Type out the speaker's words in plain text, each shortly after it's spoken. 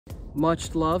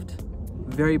much loved,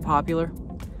 very popular,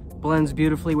 blends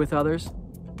beautifully with others,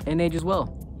 and ages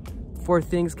well. 4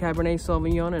 things Cabernet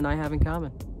Sauvignon and I have in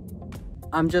common.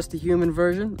 I'm just a human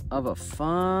version of a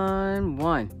fine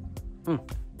wine.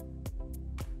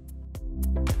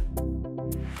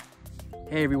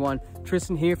 Hey everyone,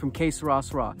 Tristan here from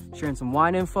Cellars, sharing some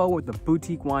wine info with the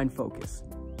boutique wine focus.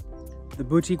 The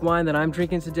boutique wine that I'm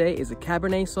drinking today is a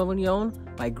Cabernet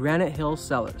Sauvignon by Granite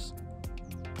Cellars.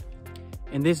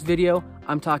 In this video,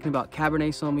 I'm talking about Cabernet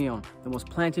Sauvignon, the most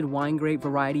planted wine grape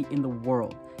variety in the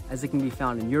world, as it can be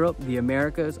found in Europe, the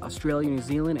Americas, Australia, New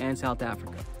Zealand, and South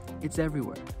Africa. It's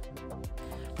everywhere.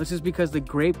 This is because the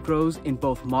grape grows in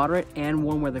both moderate and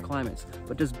warm weather climates,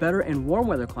 but does better in warm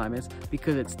weather climates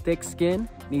because its thick skin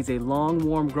needs a long,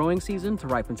 warm growing season to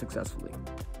ripen successfully.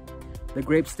 The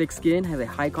grape's thick skin has a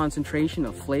high concentration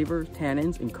of flavor,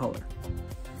 tannins, and color.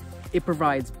 It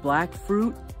provides black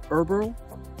fruit, herbal,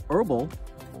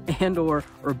 and/or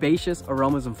herbaceous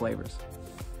aromas and flavors.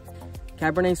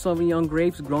 Cabernet Sauvignon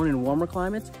grapes grown in warmer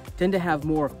climates tend to have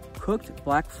more cooked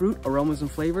black fruit aromas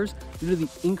and flavors due to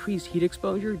the increased heat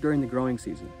exposure during the growing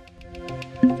season.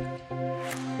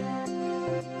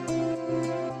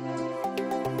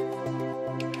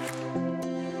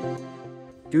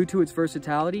 Due to its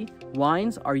versatility,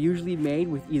 wines are usually made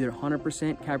with either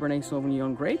 100% Cabernet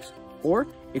Sauvignon grapes or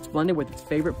it's blended with its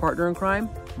favorite partner in crime,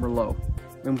 Merlot.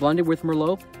 When blended with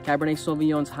Merlot, Cabernet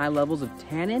Sauvignon's high levels of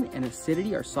tannin and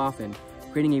acidity are softened,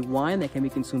 creating a wine that can be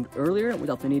consumed earlier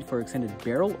without the need for extended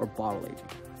barrel or bottle aging.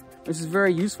 This is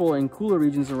very useful in cooler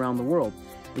regions around the world.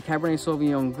 The Cabernet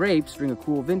Sauvignon grapes during a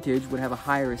cool vintage would have a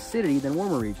higher acidity than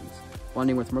warmer regions.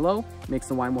 Blending with Merlot makes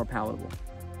the wine more palatable.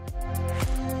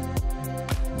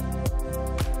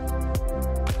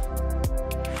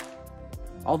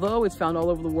 Although it's found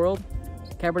all over the world,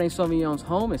 Cabernet Sauvignon's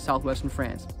home is southwestern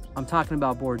France. I'm talking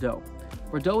about Bordeaux.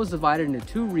 Bordeaux is divided into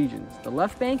 2 regions, the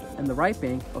left bank and the right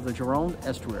bank of the Gironde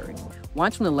estuary.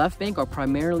 Wines from the left bank are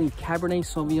primarily Cabernet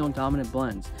Sauvignon dominant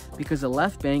blends because the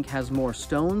left bank has more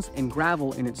stones and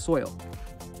gravel in its soil.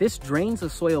 This drains the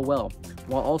soil well,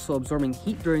 while also absorbing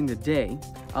heat during the day,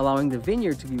 allowing the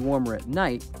vineyard to be warmer at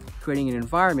night, creating an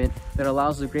environment that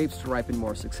allows the grapes to ripen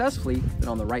more successfully than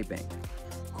on the right bank.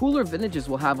 Cooler vintages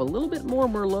will have a little bit more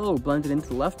Merlot blended into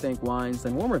the left bank wines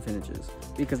than warmer vintages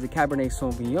because the Cabernet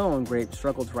Sauvignon grapes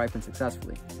struggle to ripen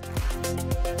successfully.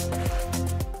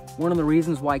 One of the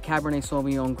reasons why Cabernet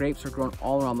Sauvignon grapes are grown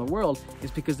all around the world is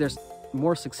because they're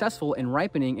more successful in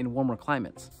ripening in warmer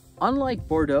climates. Unlike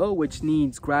Bordeaux, which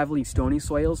needs gravelly, stony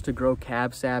soils to grow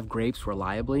Cab Sav grapes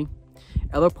reliably,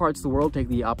 other parts of the world take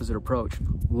the opposite approach: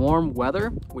 warm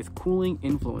weather with cooling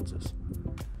influences.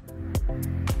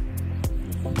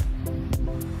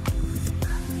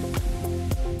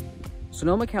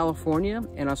 Sonoma, California,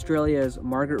 and Australia's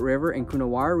Margaret River and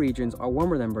Coonawarra regions are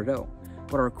warmer than Bordeaux,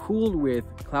 but are cooled with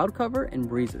cloud cover and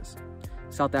breezes.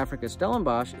 South Africa's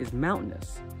Stellenbosch is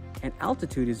mountainous, and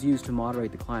altitude is used to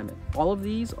moderate the climate. All of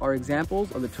these are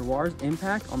examples of the terroir's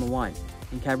impact on the wine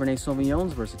and Cabernet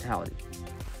Sauvignon's versatility.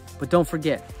 But don't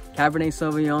forget, Cabernet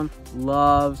Sauvignon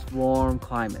loves warm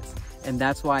climates, and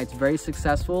that's why it's very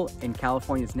successful in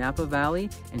California's Napa Valley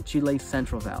and Chile's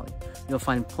Central Valley. You'll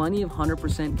find plenty of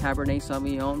 100% Cabernet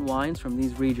Sauvignon wines from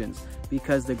these regions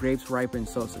because the grapes ripen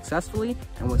so successfully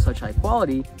and with such high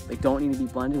quality, they don't need to be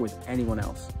blended with anyone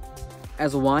else.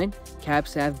 As a wine, Cab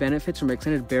Sav benefits from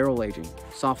extended barrel aging,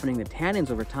 softening the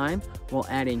tannins over time while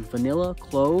adding vanilla,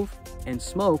 clove, and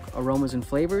smoke aromas and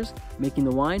flavors, making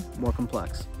the wine more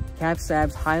complex. Cab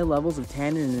Sav's high levels of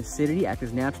tannin and acidity act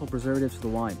as natural preservatives to the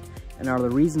wine, and are the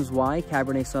reasons why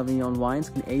Cabernet Sauvignon wines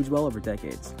can age well over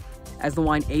decades. As the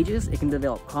wine ages, it can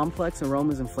develop complex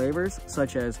aromas and flavors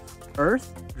such as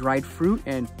earth, dried fruit,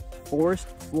 and forest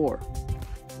floor.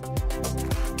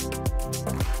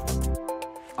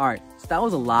 Alright, so that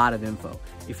was a lot of info.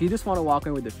 If you just want to walk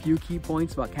away with a few key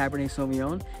points about Cabernet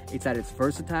Sauvignon, it's that it's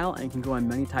versatile and can grow in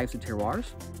many types of terroirs,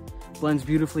 blends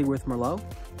beautifully with Merlot,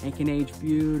 and can age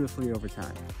beautifully over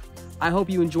time. I hope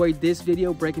you enjoyed this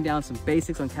video breaking down some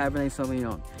basics on Cabernet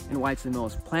Sauvignon and why it's the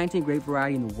most planted grape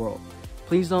variety in the world.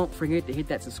 Please don't forget to hit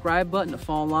that subscribe button to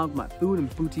follow along with my food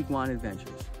and boutique wine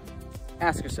adventures.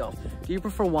 Ask yourself, do you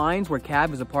prefer wines where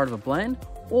Cab is a part of a blend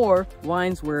or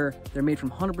wines where they're made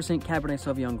from 100% Cabernet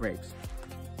Sauvignon grapes?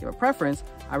 If you have a preference,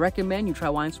 I recommend you try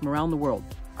wines from around the world.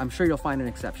 I'm sure you'll find an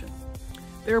exception.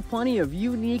 There are plenty of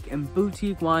unique and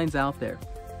boutique wines out there.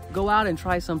 Go out and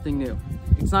try something new.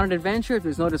 It's not an adventure if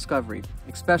there's no discovery,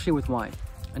 especially with wine.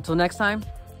 Until next time,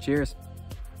 cheers.